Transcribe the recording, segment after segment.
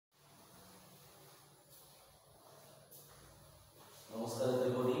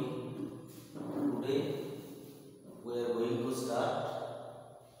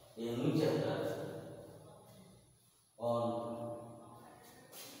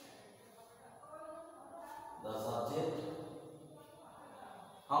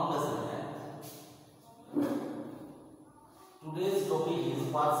हम lesson है. Today's topic is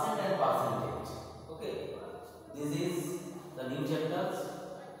percent and percentage. Okay, this is the new chapters.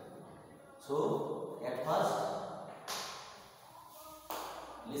 So at first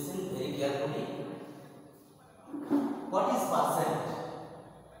listen very carefully. What is percent?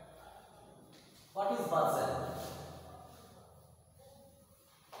 What is percent?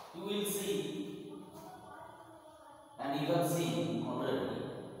 You will see, and you have seen already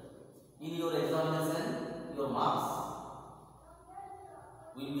in your examination. Your marks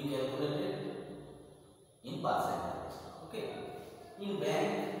will be calculated in percentage. Okay. In bank,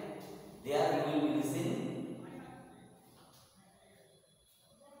 there you will be receiving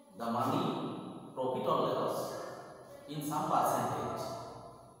the money, profit or loss in some percentage.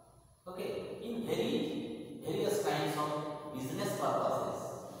 Okay. In various kinds of business purposes,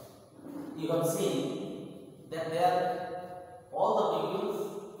 you have seen that there all the people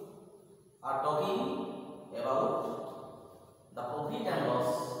are talking about the profit and loss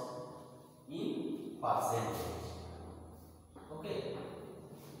in percentage. Okay,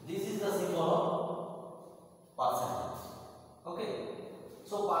 this is the symbol of percentage. Okay,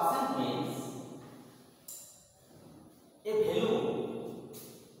 so percent means a value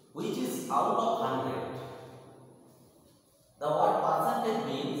which is out of 100. The word percentage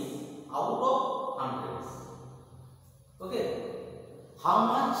means out of hundreds. Okay, how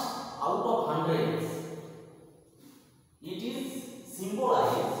much out of hundreds? It is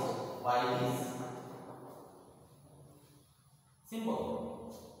symbolized by this symbol.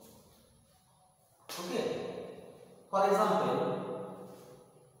 Okay, for example,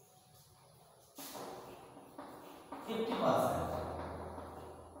 50%.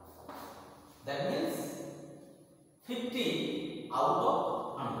 That means 50 out of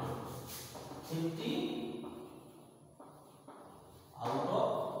 100. 50 out of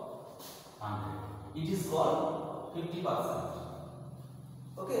 100. It is called 50%.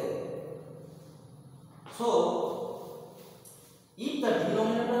 Okay. So, if the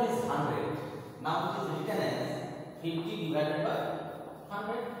denominator is 100, now it is written as 50 divided by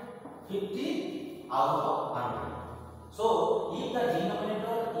 100. 50 out of 100. So, if the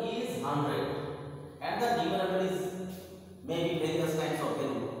denominator is 100 and the numerator is maybe various kinds of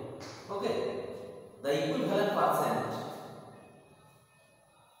value, okay, the equivalent percent,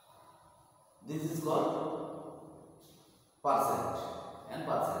 this is called percent and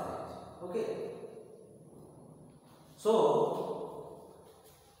percentage. Okay, so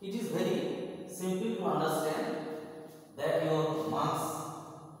it is very simple to understand that your marks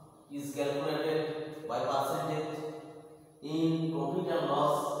is calculated by percentage in profit and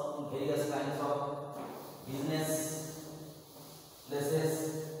loss in various kinds of business places,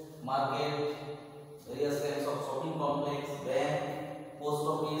 market, various kinds of shopping complex, bank, post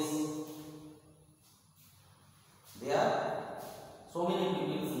office. There are so many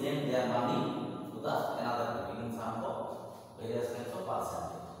people lend their money to the another people in some of various kinds of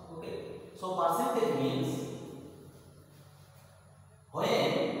percentage. Okay, so percentage means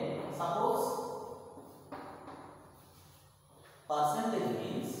when, suppose, percentage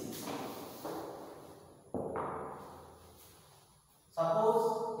means suppose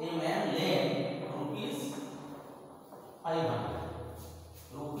a man lend rupees 500.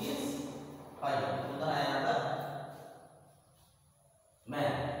 Rupees 500 to the another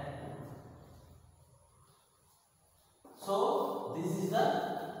man. So this is the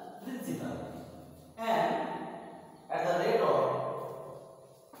principal, and at the rate of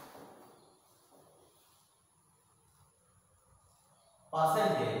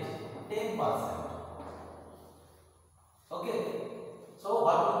percentage 10%. Okay, so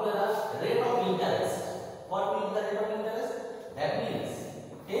what will be the rate of interest? What will be the rate of interest? That means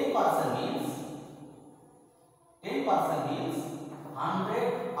 10% means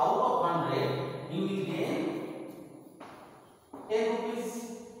 100 out of 100 you will gain 10 rupees.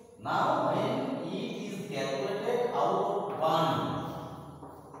 Now when it is calculated out of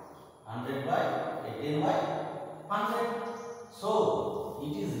 100 by 10 by 100, so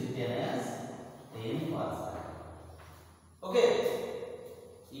it is written as 10%. Okay,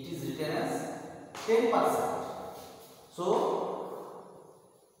 it is written as 10%. So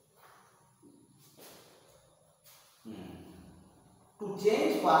to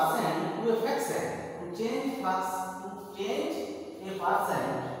change percent to a fraction, to change a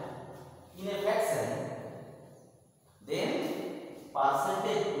percent in a fraction, then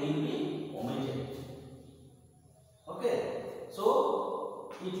percentage will be omitted. Okay, so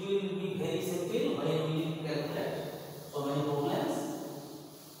it will be very simple when we will calculate so many problems.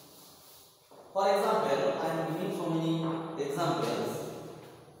 For example, I am giving so many examples.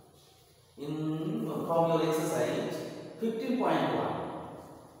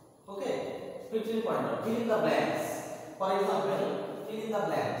 15 pointer. Fill in the blanks. For example, fill in the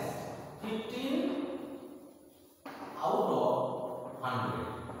blanks. 15 out of 100.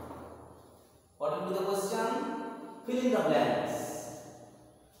 What will be the question? Fill in the blanks.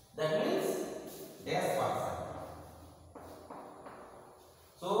 That means dash percent.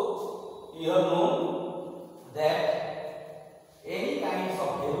 So you have known that any kinds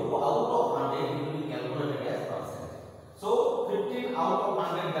of value out of 100 will be calculated as percent. So 15 out of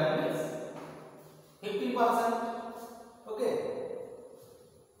 100, that means 15%. Okay.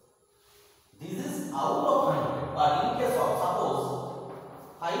 This is out of 100. But in case of suppose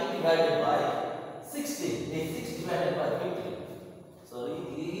 5 divided by 16, is 6 divided by 15. Sorry,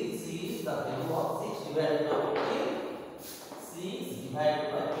 this is the value of 6 divided by 15. 6 divided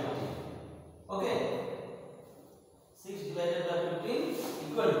by 15. Okay. 6 divided by 15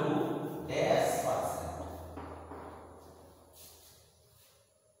 equal to dash percent.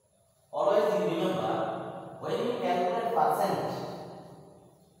 Always you remember, when you calculate percent,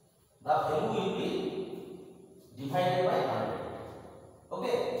 the value will be divided by 100.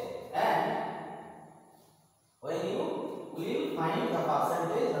 Okay. And when you will find the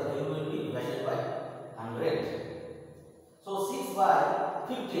percentage, the value will be divided by 100. So 6 by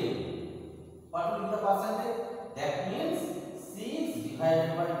 15. What will be the percentage? That means 6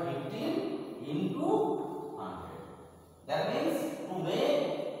 divided by 15 into 100. That means to make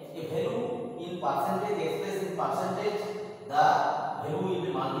a value in percentage, expressed in percentage, the value will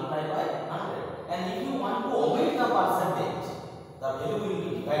be multiplied by 100. And if you want to omit the percentage, the value will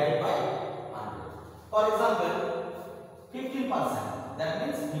be divided by 100. For example, 15%. That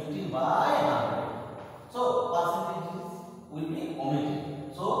means 15 by 100. So percentages will be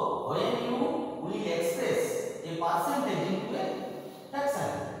omitted. So when you will express a percentage into a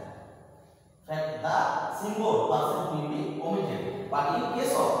fraction, the symbol percent will be omitted. But in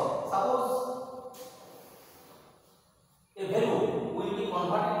case of suppose a value will be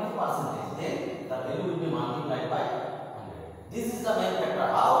converted into percentage, then the value will be multiplied by 100. This is the main factor.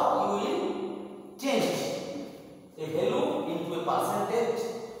 How you will change a value into a percentage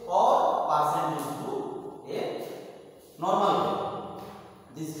or percentage to a normal value.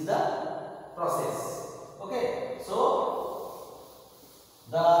 This is the process. Okay. So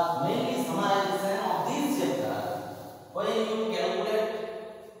the main summarization of this chapter, when you calculate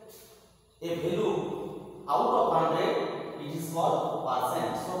a value out of 100, it is called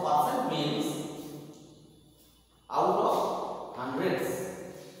percent. So percent means out of hundreds.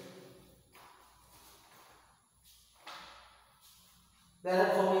 There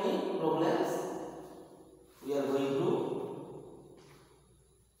are so many problems we are going through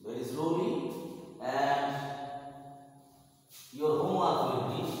very slowly, and your homework will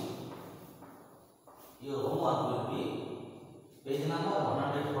be page number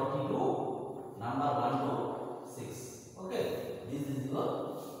 142, number 1 to 6. Okay, this is your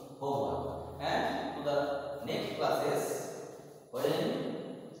homework. And to the next classes, when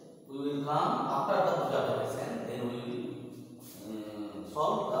we will come after the observation, then we will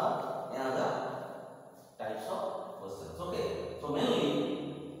solve the another types of questions. Okay, so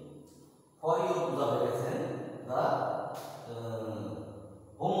mainly for your observation, the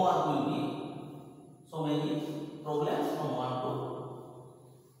homework will be